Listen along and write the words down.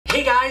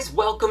Hey guys,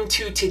 welcome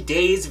to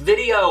today's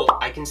video.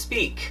 I can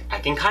speak. I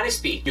can kind of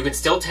speak. You can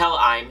still tell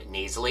I'm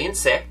nasally and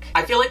sick.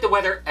 I feel like the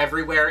weather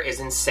everywhere is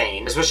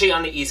insane, especially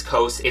on the East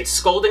Coast. It's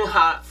scalding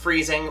hot,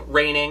 freezing,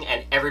 raining,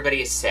 and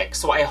everybody is sick.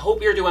 So I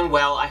hope you're doing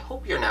well. I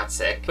hope you're not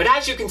sick. But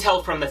as you can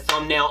tell from the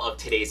thumbnail of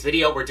today's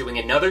video, we're doing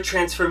another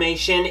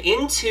transformation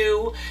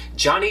into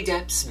Johnny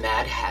Depp's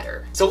Mad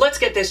Hatter. So let's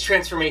get this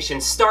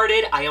transformation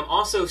started. I am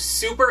also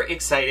super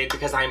excited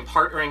because I'm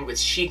partnering with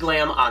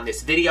SHEGLAM on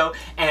this video,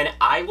 and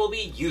I will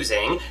be using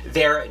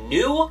their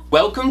new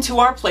Welcome to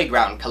Our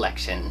Playground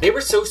collection. They were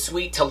so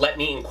sweet to let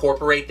me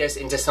incorporate this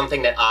into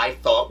something that I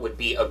thought would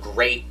be a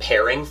great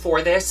pairing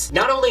for this.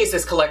 Not only is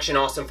this collection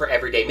awesome for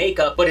everyday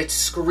makeup, but it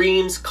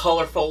screams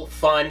colorful,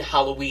 fun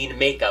Halloween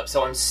makeup.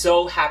 So I'm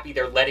so happy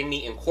they're letting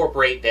me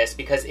incorporate this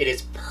because it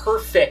is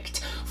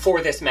perfect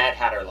for this Mad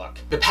Hatter look.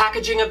 The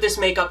packaging of this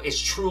makeup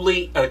is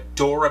truly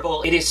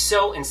adorable. It is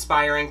so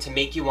inspiring to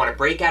make you want to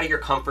break out of your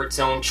comfort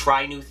zone,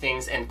 try new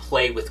things, and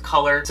play with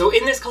color. So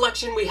in this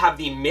collection, we have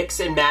the Mix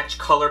and Match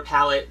color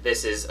palette.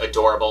 This is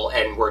adorable,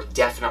 and we're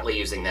definitely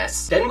using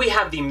this. Then we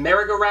have the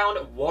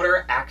Merry-Go-Round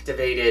Water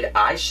Activated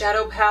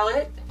Eyeshadow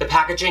Palette. The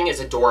packaging is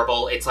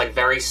adorable. It's like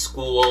very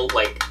school,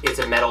 like it's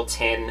a metal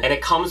tin, and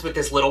it comes with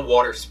this little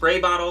water spray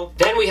bottle.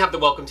 Then we have the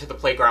Welcome to the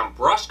Playground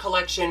brush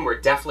collection. We're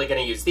definitely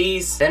gonna use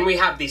these. Then we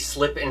have the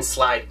Slip and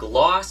Slide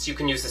gloss. You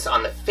can use this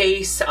on the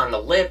face, on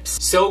the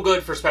lips. So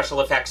good for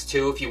special effects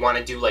too, if you want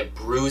to do like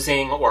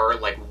bruising or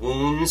like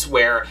wounds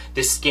where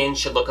the skin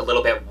should look a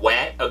little bit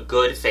wet. A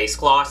good face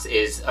gloss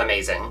is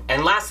amazing.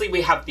 And lastly,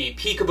 we have the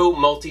Peekaboo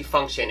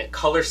Multifunction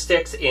Color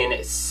Sticks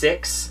in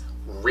 6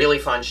 really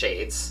fun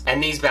shades.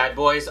 And these bad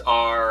boys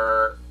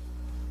are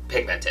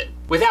pigmented.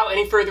 Without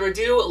any further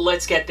ado,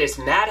 let's get this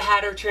Mad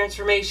Hatter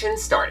transformation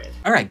started.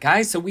 All right,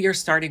 guys, so we are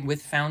starting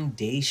with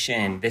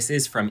foundation. This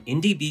is from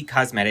Indie Beat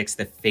Cosmetics,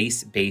 the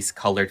face base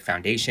colored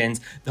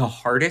foundations. The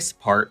hardest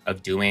part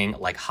of doing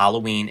like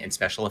Halloween and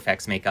special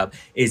effects makeup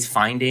is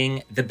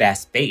finding the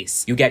best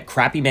base. You get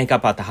crappy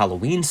makeup at the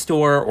Halloween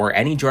store or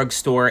any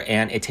drugstore,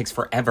 and it takes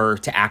forever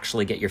to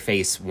actually get your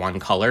face one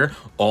color.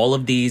 All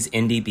of these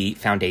Indie Beat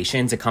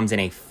foundations, it comes in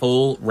a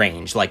full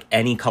range, like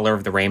any color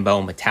of the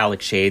rainbow,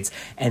 metallic shades,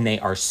 and they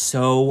are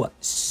so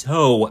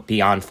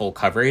beyond full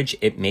coverage.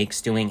 It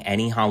makes doing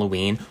any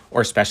Halloween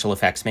or special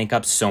effects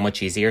makeup so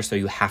much easier, so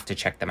you have to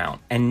check them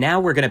out. And now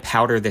we're gonna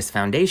powder this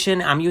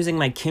foundation. I'm using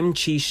my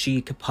Kimchi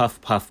Chic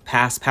Puff Puff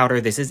Pass powder.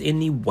 This is in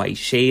the white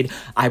shade.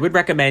 I would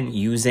recommend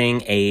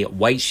using a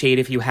white shade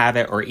if you have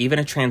it, or even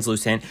a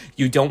translucent.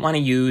 You don't wanna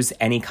use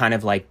any kind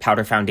of like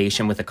powder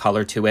foundation with a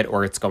color to it,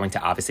 or it's going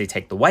to obviously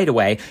take the white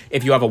away.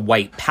 If you have a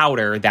white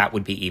powder, that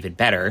would be even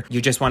better. You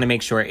just wanna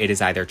make sure it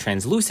is either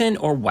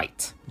translucent or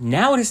white.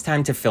 Now it is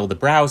time to fill the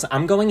brows.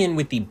 I'm going in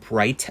with the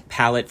Bright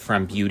palette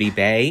from Beauty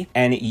Bay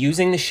and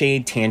using the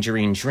shade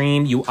Tangerine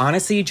Dream. You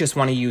honestly just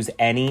want to use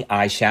any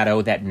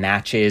eyeshadow that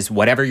matches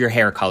whatever your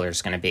hair color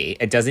is going to be.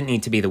 It doesn't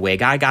need to be the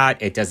wig I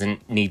got. It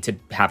doesn't need to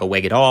have a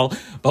wig at all,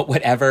 but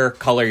whatever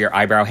color your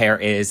eyebrow hair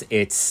is,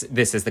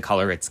 this is the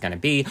color it's going to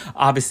be.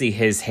 Obviously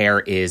his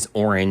hair is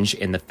orange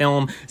in the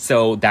film,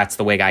 so that's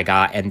the wig I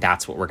got, and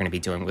that's what we're going to be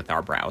doing with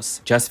our brows.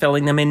 Just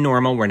filling them in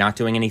normal. We're not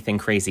doing anything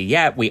crazy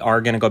yet. We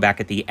are going to go back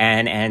at the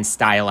end and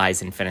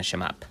stylize and finish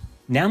them up.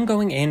 Now I'm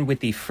going in with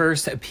the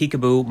first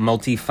Peekaboo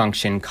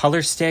Multifunction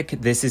Color Stick.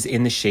 This is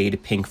in the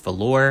shade Pink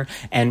Velour,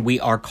 and we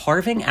are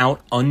carving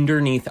out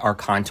underneath our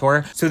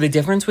contour. So the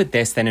difference with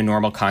this than a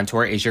normal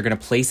contour is you're gonna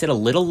place it a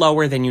little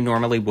lower than you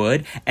normally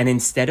would, and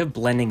instead of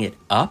blending it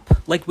up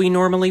like we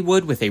normally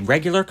would with a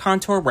regular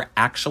contour, we're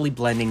actually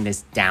blending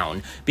this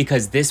down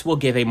because this will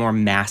give a more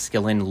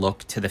masculine look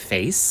to the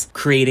face,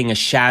 creating a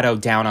shadow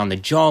down on the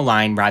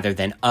jawline rather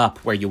than up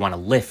where you wanna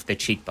lift the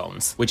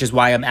cheekbones, which is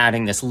why I'm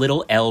adding this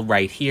little L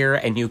right here.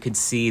 And you can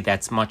see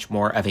that's much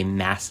more of a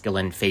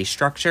masculine face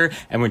structure,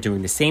 and we're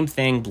doing the same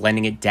thing,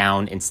 blending it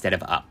down instead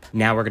of up.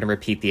 Now we're going to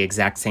repeat the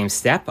exact same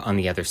step on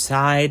the other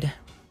side.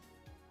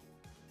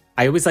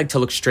 I always like to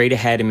look straight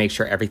ahead and make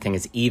sure everything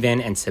is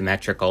even and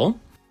symmetrical.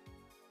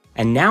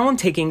 And now I'm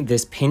taking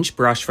this pinch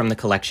brush from the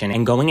collection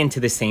and going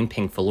into the same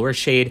Pink Velour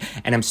shade,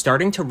 and I'm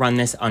starting to run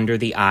this under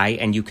the eye,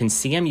 and you can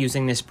see I'm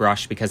using this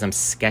brush because I'm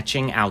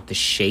sketching out the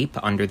shape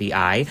under the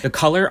eye. The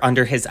color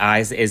under his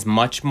eyes is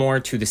much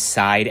more to the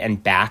side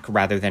and back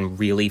rather than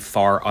really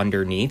far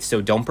underneath,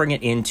 so don't bring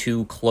it in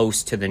too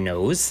close to the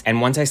nose.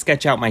 And once I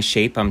sketch out my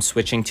shape, I'm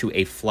switching to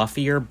a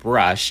fluffier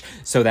brush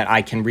so that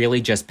I can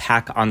really just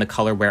pack on the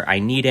color where I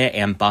need it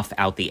and buff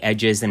out the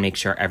edges and make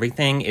sure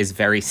everything is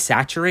very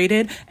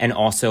saturated and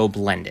also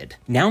blended.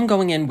 Now I'm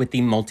going in with the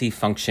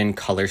Multifunction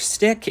Color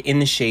Stick in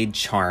the shade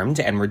Charmed,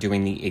 and we're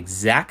doing the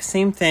exact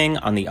same thing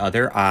on the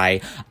other eye.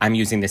 I'm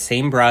using the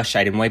same brush.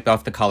 I didn't wipe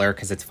off the color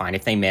because it's fine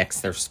if they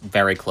mix. They're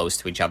very close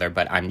to each other,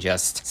 but I'm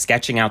just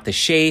sketching out the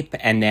shape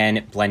and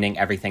then blending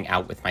everything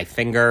out with my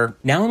finger.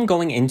 Now I'm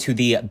going into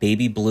the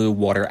Baby Blue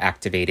Water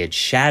Activated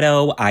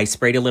Shadow. I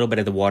sprayed a little bit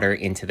of the water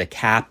into the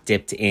cap,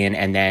 dipped in,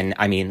 and then,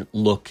 I mean,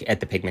 look at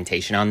the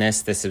pigmentation on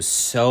this. This is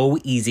so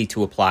easy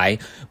to apply,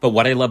 but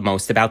what I love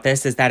most about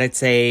this is that that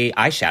it's a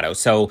eyeshadow.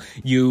 So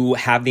you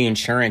have the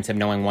insurance of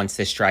knowing once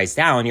this dries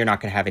down, you're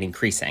not gonna have any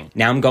creasing.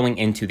 Now I'm going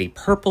into the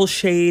purple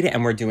shade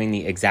and we're doing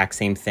the exact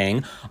same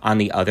thing on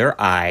the other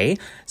eye.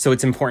 So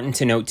it's important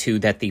to note too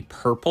that the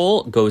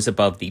purple goes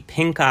above the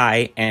pink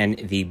eye and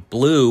the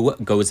blue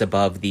goes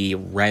above the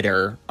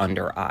redder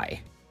under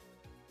eye.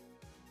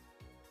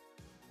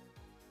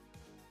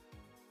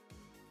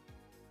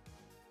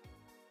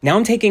 Now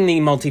I'm taking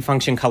the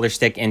multifunction color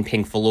stick in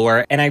Pink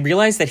Velour, and I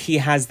realize that he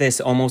has this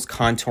almost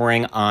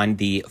contouring on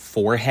the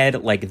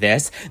forehead like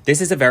this. This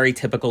is a very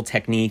typical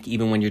technique,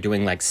 even when you're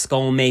doing like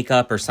skull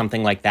makeup or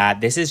something like that.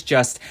 This is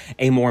just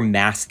a more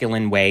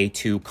masculine way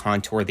to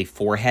contour the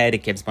forehead.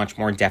 It gives much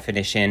more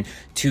definition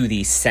to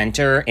the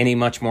center in a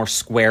much more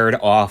squared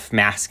off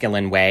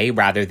masculine way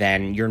rather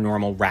than your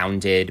normal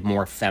rounded,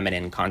 more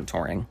feminine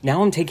contouring.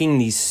 Now I'm taking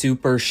the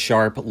super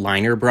sharp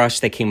liner brush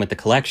that came with the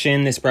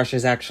collection. This brush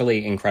is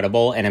actually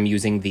incredible, and I'm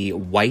using the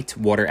white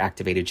water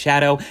activated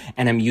shadow,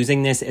 and I'm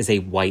using this as a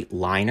white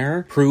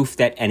liner. Proof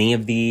that any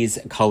of these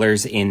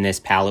colors in this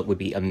palette would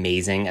be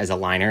amazing as a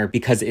liner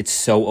because it's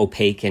so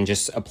opaque and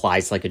just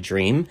applies like a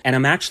dream. And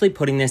I'm actually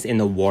putting this in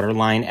the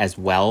waterline as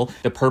well.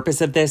 The purpose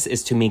of this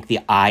is to make the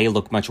eye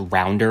look much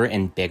rounder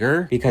and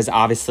bigger because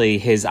obviously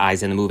his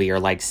eyes in the movie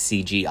are like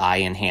CGI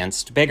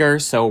enhanced bigger,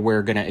 so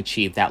we're gonna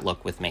achieve that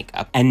look with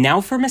makeup. And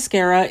now for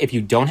mascara. If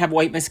you don't have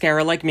white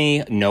mascara like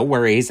me, no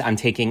worries. I'm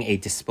taking a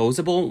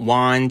disposable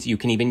wand. You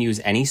can even use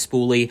any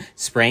spoolie,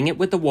 spraying it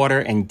with the water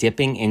and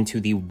dipping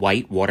into the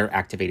white water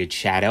activated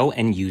shadow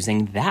and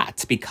using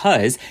that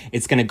because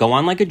it's going to go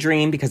on like a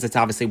dream because it's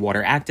obviously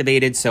water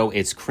activated, so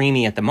it's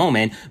creamy at the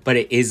moment, but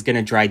it is going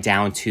to dry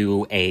down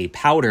to a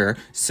powder,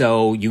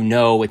 so you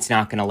know it's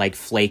not going to like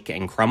flake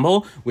and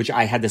crumble, which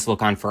I had this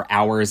look on for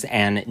hours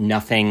and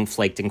nothing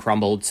flaked and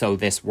crumbled, so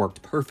this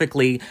worked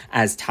perfectly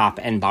as top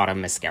and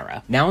bottom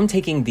mascara. Now I'm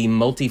taking the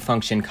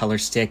multifunction color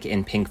stick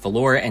in Pink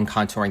Velour and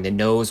contouring the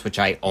nose, which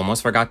I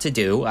almost forgot to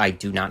do. I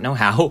do not know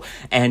how.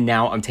 And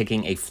now I'm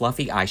taking a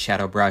fluffy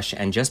eyeshadow brush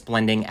and just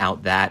blending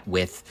out that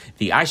with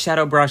the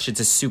eyeshadow brush.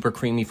 It's a super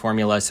creamy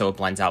formula, so it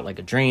blends out like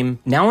a dream.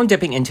 Now I'm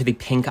dipping into the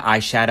pink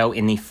eyeshadow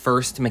in the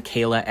first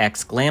Michaela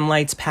X Glam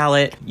Lights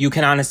palette. You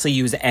can honestly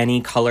use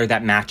any color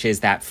that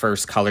matches that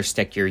first color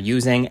stick you're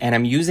using. And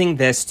I'm using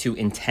this to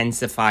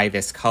intensify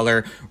this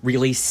color,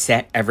 really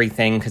set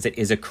everything because it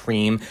is a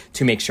cream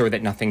to make sure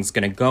that nothing's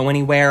going to go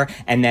anywhere.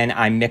 And then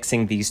I'm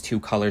mixing these two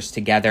colors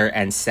together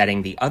and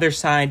setting the other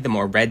side, the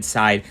more red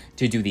side,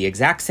 to do the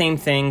exact same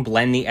thing,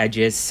 blend the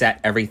edges, set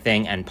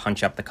everything, and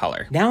punch up the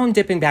color. Now I'm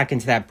dipping back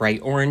into that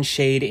bright orange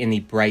shade in the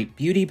Bright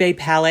Beauty Bay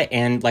palette,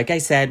 and like I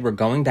said, we're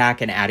going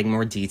back and adding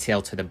more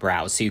detail to the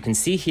brows. So you can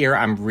see here,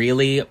 I'm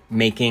really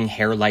making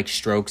hair-like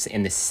strokes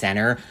in the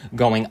center,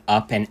 going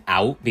up and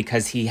out,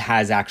 because he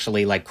has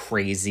actually like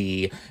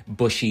crazy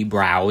bushy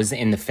brows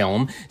in the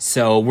film.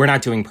 So we're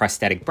not doing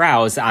prosthetic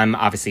brows. I'm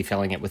obviously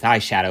filling it with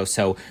eyeshadow,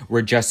 so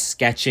we're just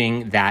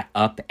sketching that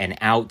up and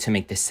out to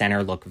make the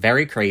center look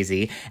very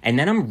crazy. And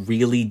then I'm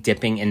really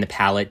dipping in the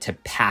palette to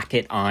pack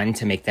it on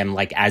to make them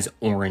like as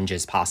orange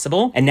as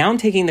possible. And now I'm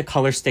taking the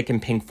color stick in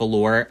Pink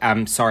Velour.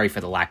 I'm sorry for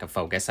the lack of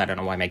focus. I don't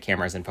know why my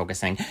camera isn't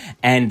focusing.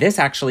 And this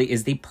actually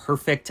is the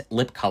perfect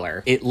lip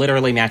color. It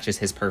literally matches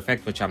his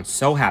perfect, which I'm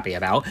so happy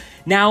about.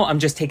 Now I'm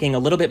just taking a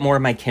little bit more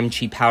of my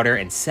kimchi powder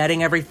and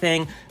setting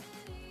everything.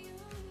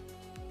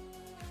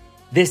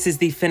 This is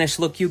the finished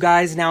look, you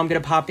guys. Now I'm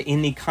gonna pop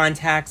in the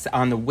contacts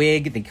on the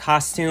wig, the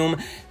costume.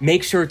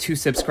 Make sure to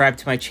subscribe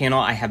to my channel.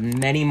 I have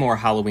many more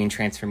Halloween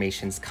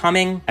transformations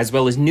coming, as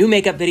well as new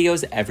makeup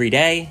videos every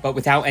day. But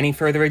without any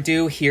further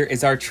ado, here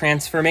is our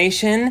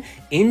transformation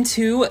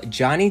into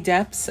Johnny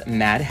Depp's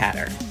Mad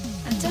Hatter.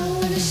 I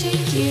don't wanna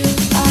shake you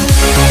off.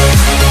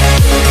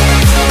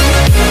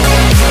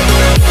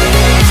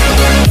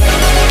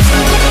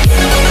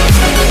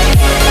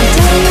 I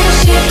don't wanna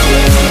shake you